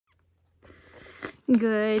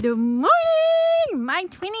Good morning, my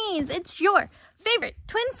twinnies. It's your favorite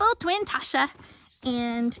twinful twin, Tasha.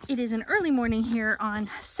 And it is an early morning here on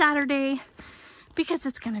Saturday because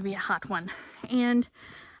it's going to be a hot one. And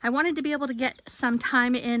I wanted to be able to get some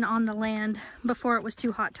time in on the land before it was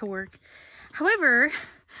too hot to work. However,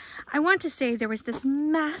 I want to say there was this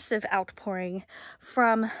massive outpouring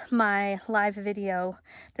from my live video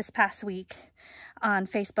this past week on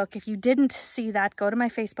Facebook. If you didn't see that, go to my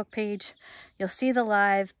Facebook page. You'll see the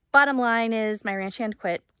live. Bottom line is my ranch hand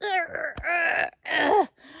quit.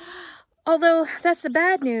 Although that's the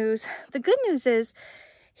bad news. The good news is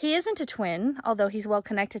he isn't a twin, although he's well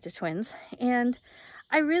connected to twins. And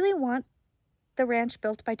I really want the ranch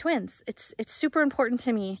built by twins. It's super important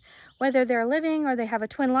to me, whether they're living or they have a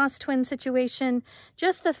twin lost twin situation.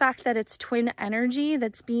 Just the fact that it's twin energy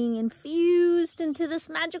that's being infused into this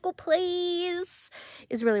magical place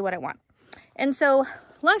is really what I want. And so,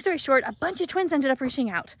 long story short, a bunch of twins ended up reaching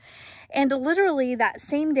out. And literally that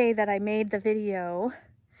same day that I made the video,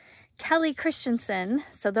 Kelly Christensen,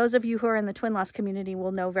 so those of you who are in the twin loss community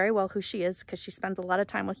will know very well who she is because she spends a lot of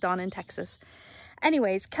time with Dawn in Texas.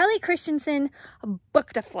 Anyways, Kelly Christensen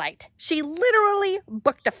booked a flight. She literally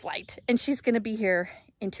booked a flight, and she's going to be here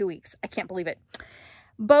in 2 weeks. I can't believe it.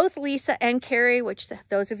 Both Lisa and Carrie, which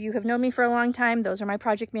those of you who have known me for a long time, those are my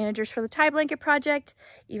project managers for the Tie Blanket Project,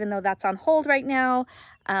 even though that's on hold right now.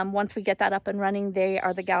 Once we get that up and running, they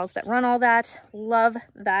are the gals that run all that. Love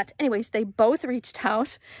that. Anyways, they both reached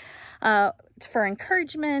out for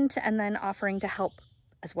encouragement and then offering to help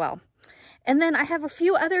as well. And then I have a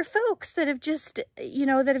few other folks that have just,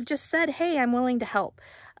 said, hey, I'm willing to help.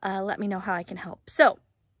 Let me know how I can help. So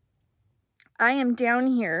I am down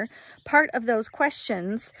here. Part of those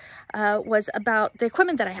questions was about the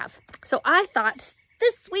equipment that I have. So I thought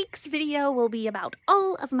this week's video will be about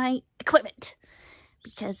all of my equipment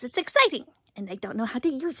because it's exciting and I don't know how to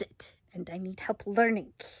use it and I need help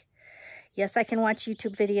learning. Yes, I can watch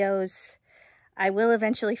YouTube videos. I will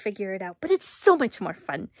eventually figure it out, but it's so much more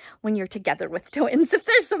fun when you're together with twins. If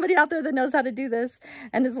there's somebody out there that knows how to do this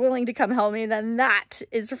and is willing to come help me, then that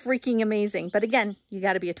is freaking amazing. But again, you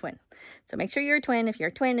got to be a twin. So make sure you're a twin. If you're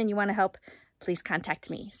a twin and you want to help, please contact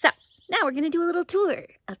me. So now we're going to do a little tour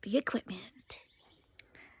of the equipment.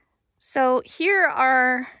 So here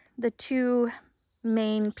are the two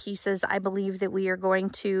main pieces I believe that we are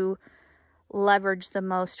going to leverage the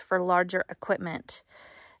most for larger equipment.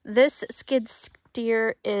 This skid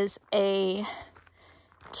steer is a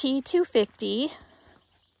T250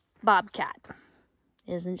 Bobcat.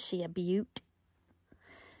 Isn't she a beaut?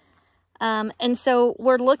 And so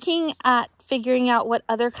we're looking at figuring out what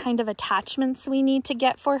other kind of attachments we need to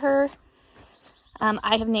get for her.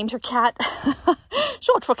 I have named her Cat,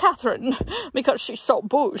 short for Catherine, because she's so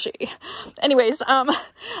bougie. Anyways,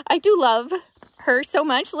 I do love her so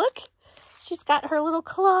much. Look, she's got her little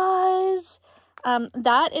claws.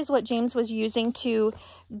 That is what James was using to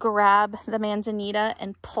grab the manzanita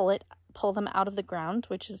and pull them out of the ground,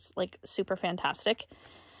 which is like super fantastic.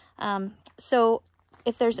 So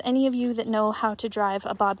if there's any of you that know how to drive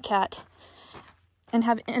a Bobcat and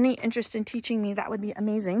have any interest in teaching me, that would be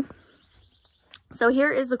amazing. So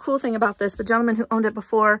here is the cool thing about this. The gentleman who owned it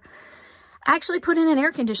before actually put in an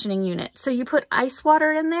air conditioning unit. So you put ice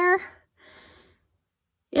water in there,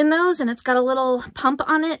 in those, and it's got a little pump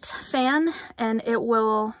on it, fan, and it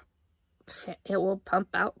will pump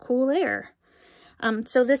out cool air.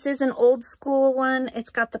 So this is an old school one. It's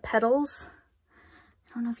got the pedals.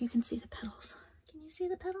 I don't know if you can see the pedals. Can you see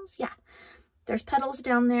the pedals? Yeah. There's pedals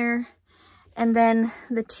down there. And then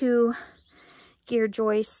the two gear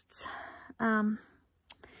joists. Well,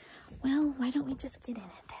 why don't we just get in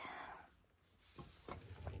it?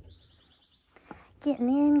 Getting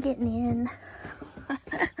in.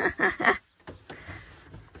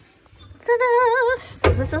 Ta-da!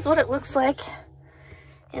 So this is what it looks like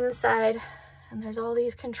inside, and there's all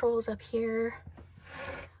these controls up here.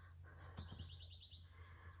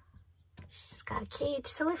 She's got a cage,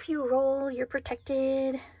 so if you roll, you're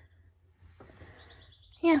protected.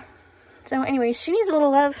 Yeah. So anyways, she needs a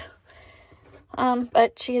little love,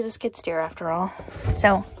 but she is a skid steer after all.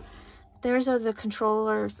 So there's the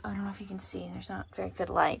controllers. I don't know if you can see. There's not very good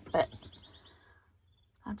light, but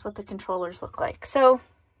that's what the controllers look like. So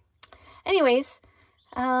anyways,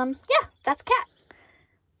 yeah, that's Cat.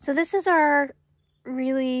 So this is our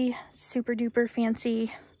really super duper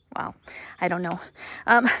fancy, well, I don't know.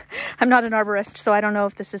 I'm not an arborist, so I don't know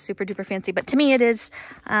if this is super duper fancy, but to me it is.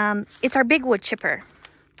 It's our big wood chipper.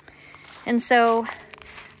 And so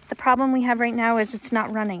the problem we have right now is it's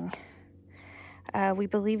not running. We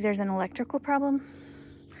believe there's an electrical problem.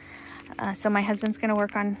 So my husband's gonna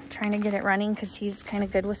work on trying to get it running because he's kind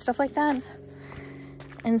of good with stuff like that.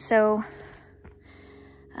 And so,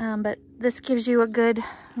 but this gives you a good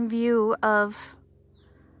view of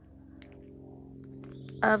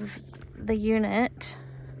the unit.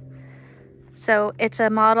 So it's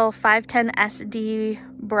a model 510 SD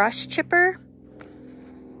brush chipper.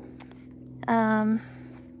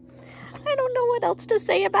 I don't know what else to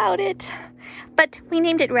say about it, but we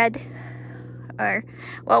named it Red. Or,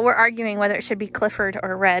 well, we're arguing whether it should be Clifford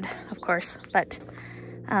or Red, of course, but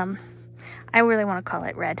I really want to call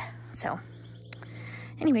it Red. So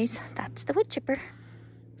anyways, that's the wood chipper.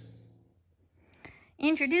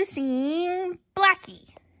 Introducing Blackie.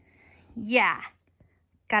 Yeah,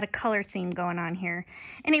 got a color theme going on here.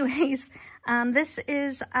 Anyways, this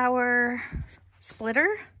is our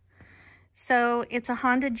splitter. So it's a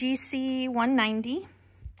Honda GC 190.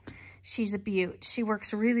 She's a beaut. She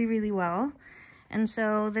works really, really well. And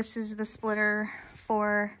so this is the splitter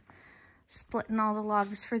for splitting all the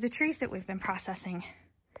logs for the trees that we've been processing.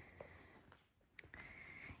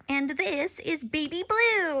 And this is Baby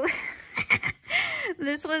Blue.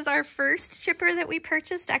 This was our first chipper that we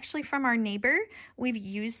purchased, actually from our neighbor. We've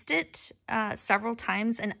used it several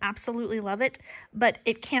times and absolutely love it, but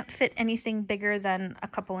it can't fit anything bigger than a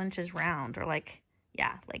couple inches round, or like,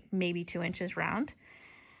 yeah, like maybe 2 inches round.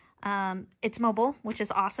 It's mobile, which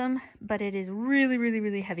is awesome, but it is really, really,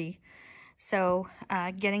 really heavy. So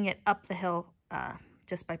getting it up the hill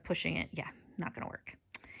just by pushing it, yeah, not gonna work.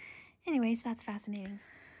 Anyways, that's fascinating.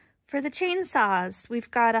 For the chainsaws, we've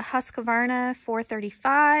got a Husqvarna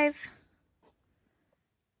 435,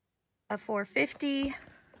 a 450,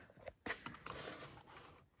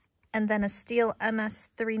 and then a Stihl MS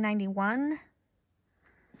 391,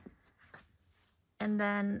 and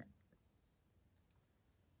then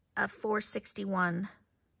a 461.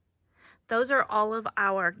 Those are all of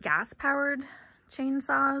our gas-powered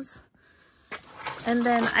chainsaws. And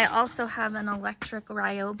then I also have an electric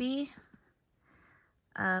Ryobi,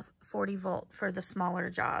 40 volt for the smaller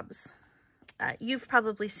jobs. You've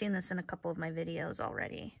probably seen this in a couple of my videos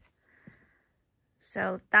already.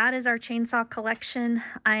 So that is our chainsaw collection.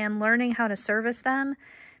 I am learning how to service them.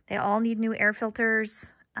 They all need new air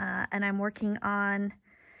filters, and I'm going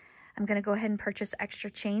to go ahead and purchase extra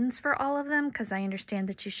chains for all of them because I understand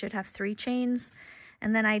that you should have 3 chains.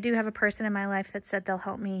 And then I do have a person in my life that said they'll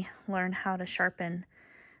help me learn how to sharpen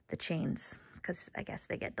the chains because I guess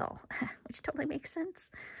they get dull, which totally makes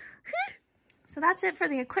sense. So that's it for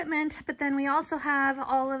the equipment, but then we also have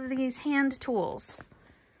all of these hand tools.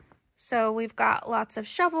 So we've got lots of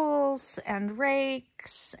shovels and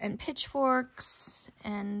rakes and pitchforks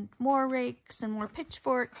and more rakes and more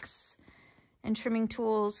pitchforks and trimming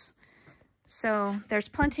tools. So there's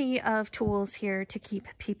plenty of tools here to keep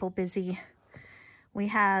people busy. We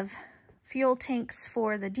have fuel tanks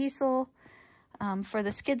for the diesel, for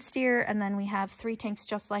the skid steer, and then we have 3 tanks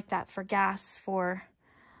just like that for gas for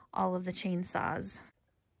all of the chainsaws.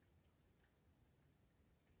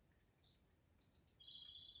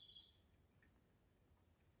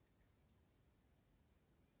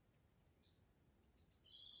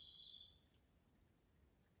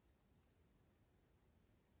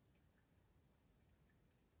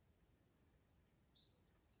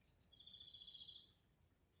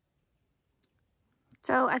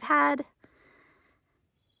 So I've had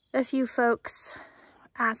a few folks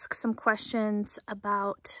ask some questions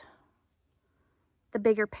about the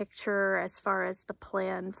bigger picture as far as the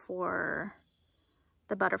plan for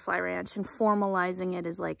the Butterfly Ranch and formalizing it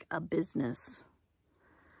as like a business.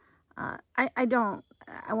 I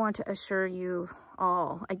want to assure you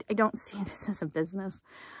all, I don't see this as a business.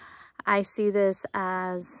 I see this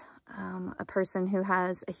as a person who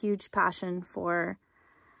has a huge passion for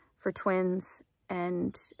twins.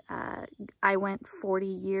 And I went 40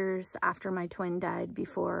 years after my twin died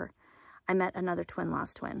before I met another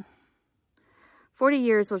twin-lost twin. 40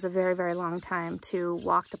 years was a very, very long time to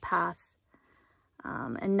walk the path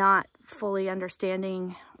and not fully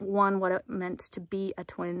understanding, one, what it meant to be a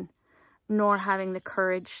twin, nor having the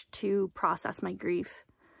courage to process my grief,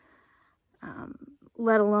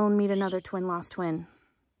 let alone meet another twin-lost twin.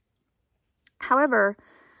 However,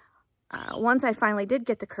 once I finally did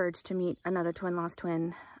get the courage to meet another twin-lost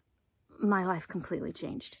twin, my life completely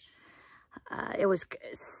changed. It was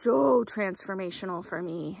so transformational for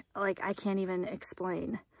me, like I can't even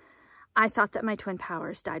explain. I thought that my twin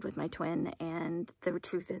powers died with my twin, and the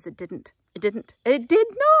truth is it didn't. It did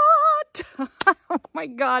not! Oh my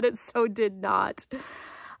God, it so did not.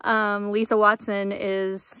 Lisa Watson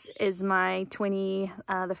is my twinnie,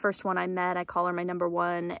 the first one I met. I call her my number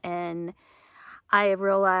one, and I have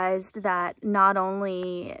realized that not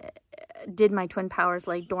only did my twin powers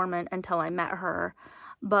lay dormant until I met her.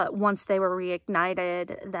 But once they were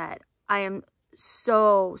reignited, that I am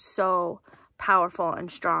so, so powerful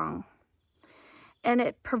and strong. And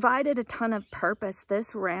it provided a ton of purpose.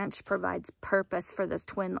 This ranch provides purpose for this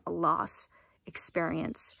twin loss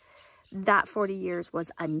experience. That 40 years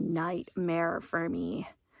was a nightmare for me.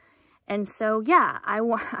 And so, yeah, I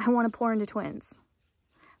want to pour into twins.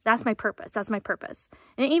 That's my purpose. That's my purpose.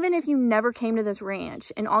 And even if you never came to this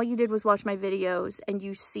ranch and all you did was watch my videos and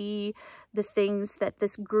you see the things that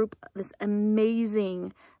this group, this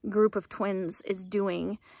amazing group of twins is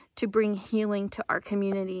doing to bring healing to our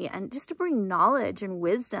community and just to bring knowledge and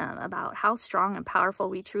wisdom about how strong and powerful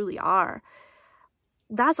we truly are,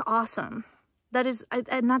 that's awesome. That is,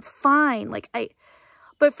 and that's fine.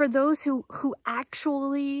 But for those who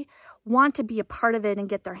actually want to be a part of it and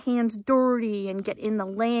get their hands dirty and get in the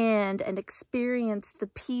land and experience the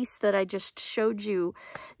peace that I just showed you,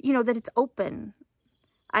 you know, that it's open.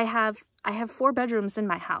 I have 4 bedrooms in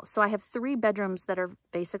my house, so I have 3 bedrooms that are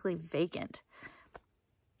basically vacant.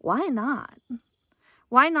 Why not?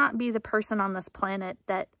 Why not be the person on this planet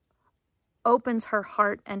that opens her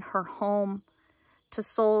heart and her home to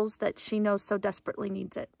souls that she knows so desperately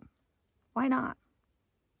needs it? Why not?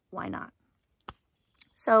 Why not?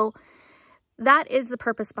 So that is the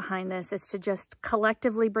purpose behind this, is to just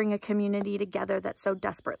collectively bring a community together that so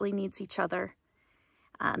desperately needs each other.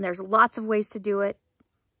 There's lots of ways to do it.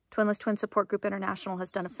 Twinless Twin Support Group International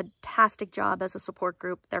has done a fantastic job as a support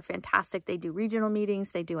group. They're fantastic. They do regional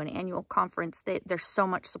meetings. They do an annual conference. There's so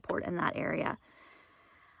much support in that area.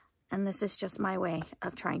 And this is just my way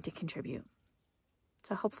of trying to contribute.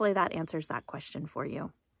 So hopefully that answers that question for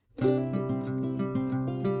you.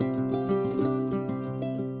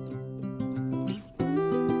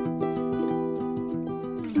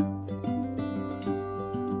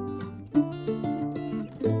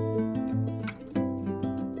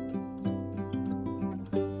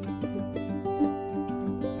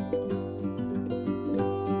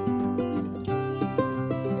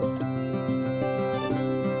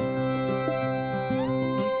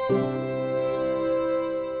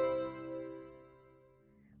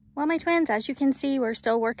 Well, my twins, as you can see, we're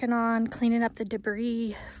still working on cleaning up the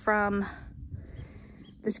debris from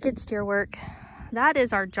the skid steer work. That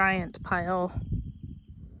is our giant pile.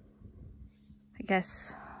 I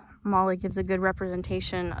guess Molly gives a good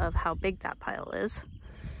representation of how big that pile is.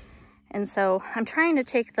 And so I'm trying to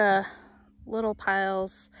take the little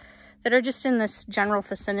piles that are just in this general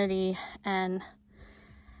vicinity and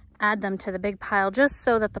add them to the big pile, just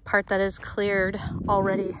so that the part that is cleared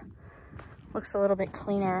already looks a little bit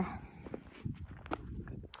cleaner.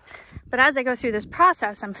 But as I go through this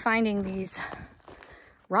process, I'm finding these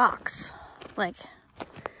rocks, like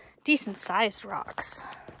decent sized rocks.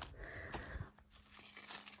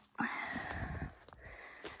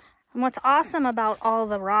 And what's awesome about all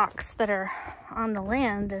the rocks that are on the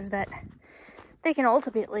land is that they can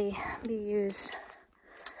ultimately be used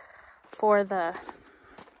for the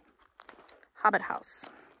Hobbit house.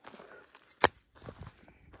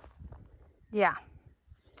 Yeah,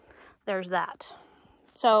 there's that.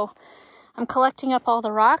 So I'm collecting up all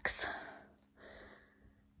the rocks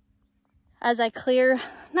as I clear,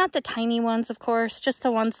 not the tiny ones, of course, just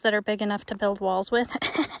the ones that are big enough to build walls with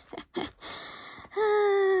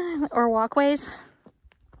or walkways.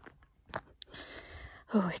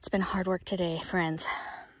 Oh, it's been hard work today, friends.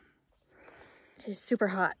 It is super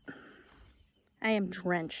hot. I am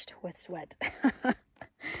drenched with sweat,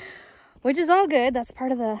 which is all good. That's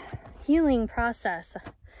part of the healing process.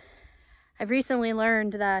 I've recently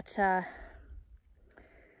learned that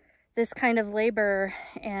this kind of labor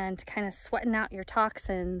and kind of sweating out your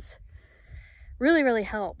toxins really, really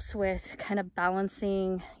helps with kind of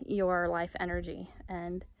balancing your life energy.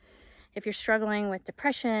 And if you're struggling with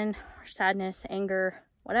depression or sadness, anger,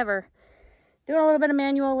 whatever, doing a little bit of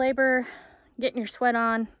manual labor, getting your sweat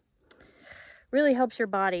on, really helps your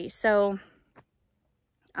body. So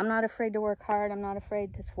I'm not afraid to work hard. I'm not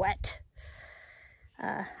afraid to sweat.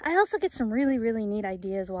 I also get some really, really neat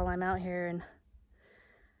ideas while I'm out here, and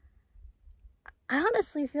I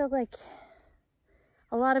honestly feel like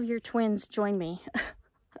a lot of your twins join me.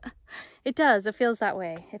 It does. It feels that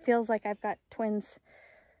way. It feels like I've got twins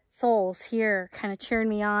souls here kind of cheering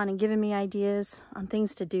me on and giving me ideas on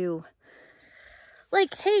things to do.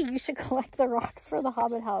 Like, hey, you should collect the rocks for the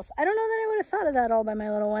Hobbit house. I don't know that I would have thought of that all by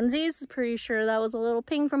my little onesies. Pretty sure that was a little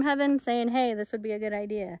ping from heaven saying, hey, this would be a good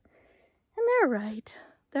idea. And they're right.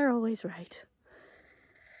 They're always right.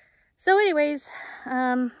 So anyways,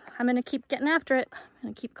 I'm going to keep getting after it. I'm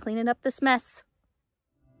going to keep cleaning up this mess.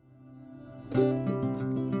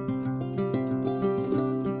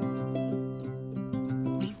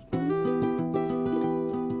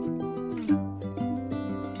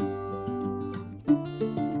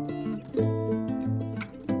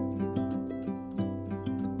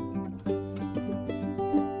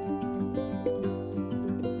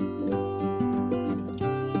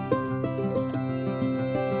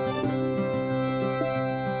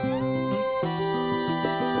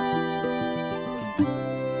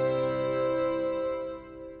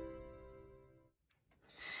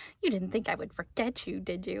 didn't think I would forget you,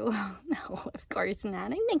 did you? No, of course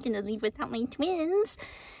not. I'm not gonna leave without my twins.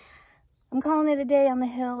 I'm calling it a day on the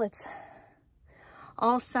hill. It's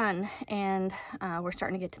all sun, and we're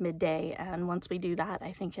starting to get to midday. And once we do that,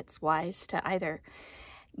 I think it's wise to either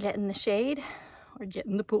get in the shade or get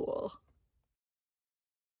in the pool.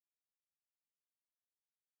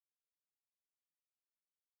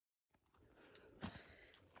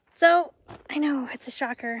 So, I know it's a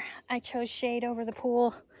shocker. I chose shade over the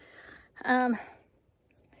pool. I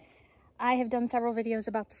have done several videos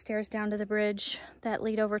about the stairs down to the bridge that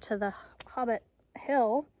lead over to the Hobbit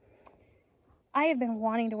Hill. I have been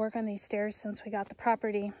wanting to work on these stairs since we got the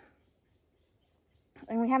property,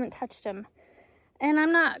 and we haven't touched them. And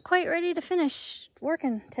I'm not quite ready to finish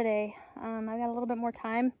working today. I've got a little bit more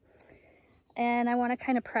time, and I want to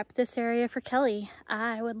kind of prep this area for Kelly.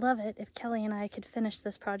 I would love it if Kelly and I could finish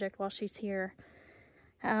this project while she's here.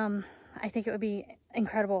 I think it would be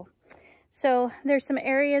incredible. So there's some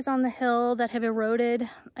areas on the hill that have eroded.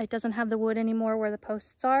 It doesn't have the wood anymore where the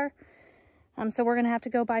posts are. So we're gonna have to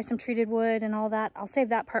go buy some treated wood and all that. I'll save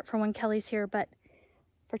that part for when Kelly's here, but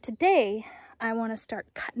for today, I wanna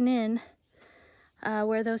start cutting in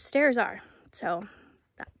where those stairs are. So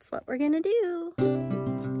that's what we're gonna do.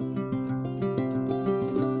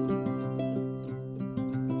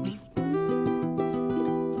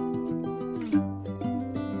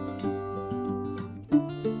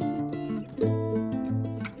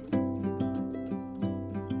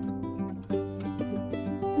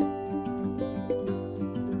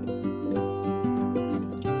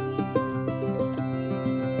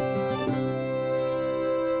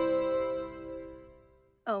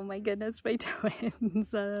 Oh my goodness, my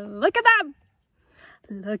twins. Look at them!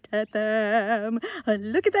 Look at them!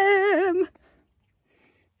 Look at them!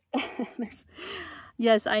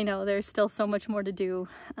 Yes, I know, there's still so much more to do.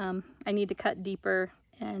 I need to cut deeper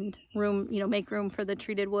and make room for the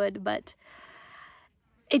treated wood, but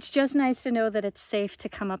it's just nice to know that it's safe to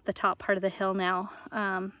come up the top part of the hill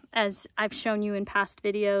now. As I've shown you in past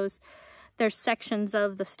videos, there's sections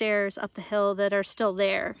of the stairs up the hill that are still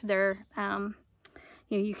there. They're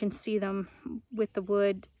you can see them with the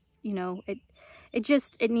wood.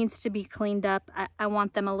 It needs to be cleaned up. I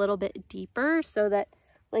want them a little bit deeper so that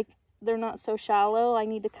like they're not so shallow. I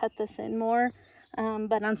need to cut this in more.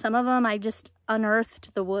 But on some of them, I just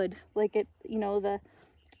unearthed the wood. Like oh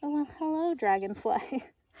well, hello dragonfly.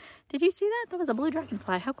 Did you see that? That was a blue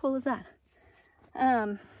dragonfly. How cool is that?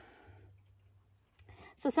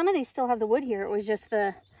 So some of these still have the wood here. It was just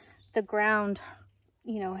the ground,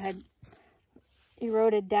 had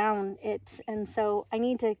eroded down it, and so I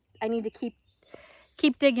need to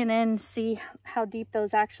keep digging in, see how deep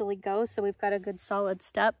those actually go, so we've got a good solid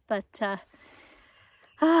step. But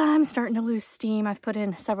I'm starting to lose steam. I've put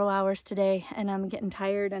in several hours today, and I'm getting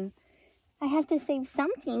tired, and I have to save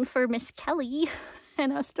something for Miss Kelly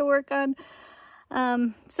and us to work on.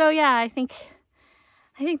 So yeah, I think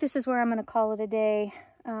this is where I'm gonna call it a day.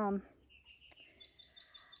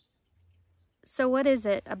 So what is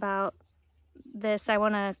it about this? I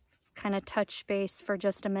want to kind of touch base for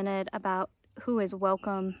just a minute about who is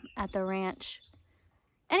welcome at the ranch.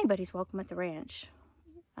 Anybody's welcome at the ranch.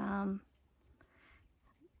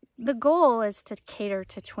 The goal is to cater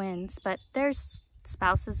to twins, but there's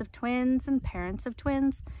spouses of twins and parents of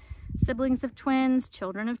twins, siblings of twins,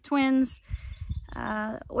 children of twins,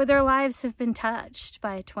 where their lives have been touched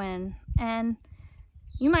by a twin. And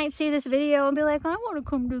you might see this video and be like, I want to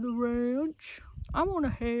come to the ranch. I want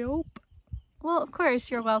to help. Well, of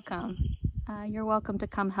course, you're welcome. You're welcome to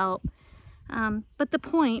come help. But the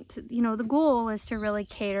point, the goal is to really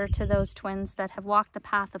cater to those twins that have walked the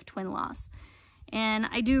path of twin loss. And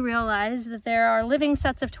I do realize that there are living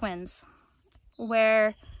sets of twins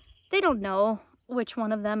where they don't know which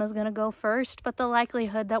one of them is going to go first, but the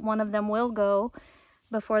likelihood that one of them will go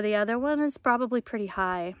before the other one is probably pretty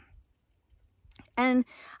high. And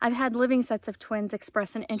I've had living sets of twins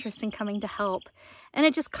express an interest in coming to help. And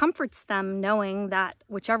it just comforts them knowing that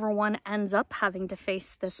whichever one ends up having to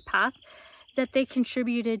face this path, that they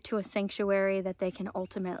contributed to a sanctuary that they can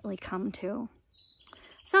ultimately come to.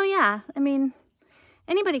 So yeah, I mean,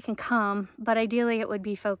 anybody can come, but ideally it would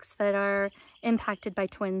be folks that are impacted by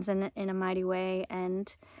twins in a mighty way,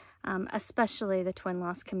 and especially the twin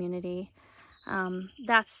loss community.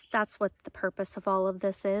 That's what the purpose of all of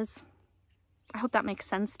this is. I hope that makes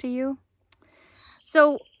sense to you.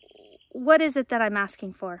 So what is it that I'm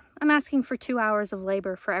asking for? I'm asking for 2 hours of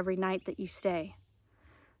labor for every night that you stay.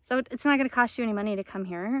 So it's not going to cost you any money to come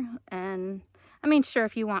here. And I mean, sure,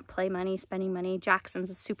 if you want play money, spending money, Jackson's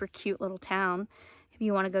a super cute little town. If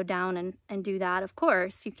you want to go down and do that, of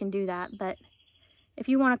course, you can do that. But if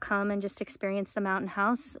you want to come and just experience the mountain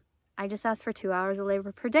house, I just ask for 2 hours of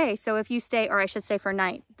labor per day. So if you stay, or I should say for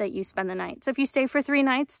night, that you spend the night. So if you stay for 3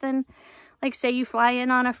 nights, then like say you fly in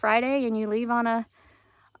on a Friday and you leave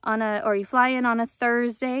or you fly in on a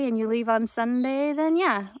Thursday and you leave on Sunday, then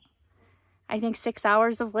yeah, I think 6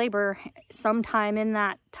 hours of labor sometime in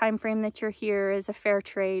that time frame that you're here is a fair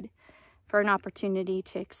trade for an opportunity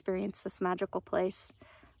to experience this magical place.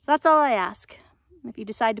 So that's all I ask. If you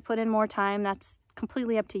decide to put in more time, that's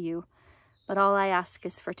completely up to you. But all I ask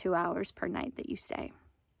is for 2 hours per night that you stay.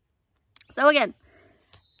 So again,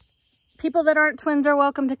 people that aren't twins are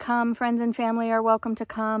welcome to come. Friends and family are welcome to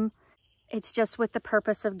come. It's just with the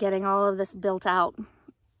purpose of getting all of this built out.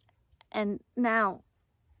 And now,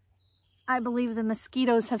 I believe the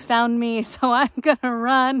mosquitoes have found me, so I'm gonna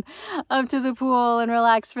run up to the pool and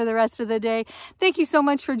relax for the rest of the day. Thank you so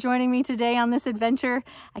much for joining me today on this adventure.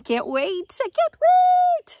 I can't wait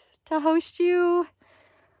to host you.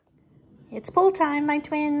 It's pool time, my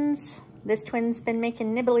twins. This twin's been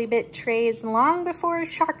making nibbly bit trays long before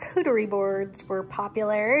charcuterie boards were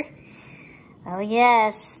popular. Oh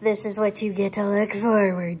yes, this is what you get to look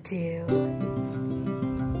forward to.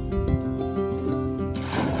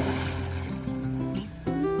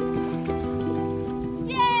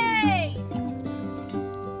 Yay!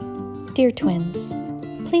 Dear twins,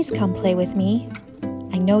 please come play with me.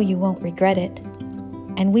 I know you won't regret it,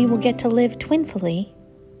 and we will get to live twinfully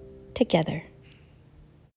together.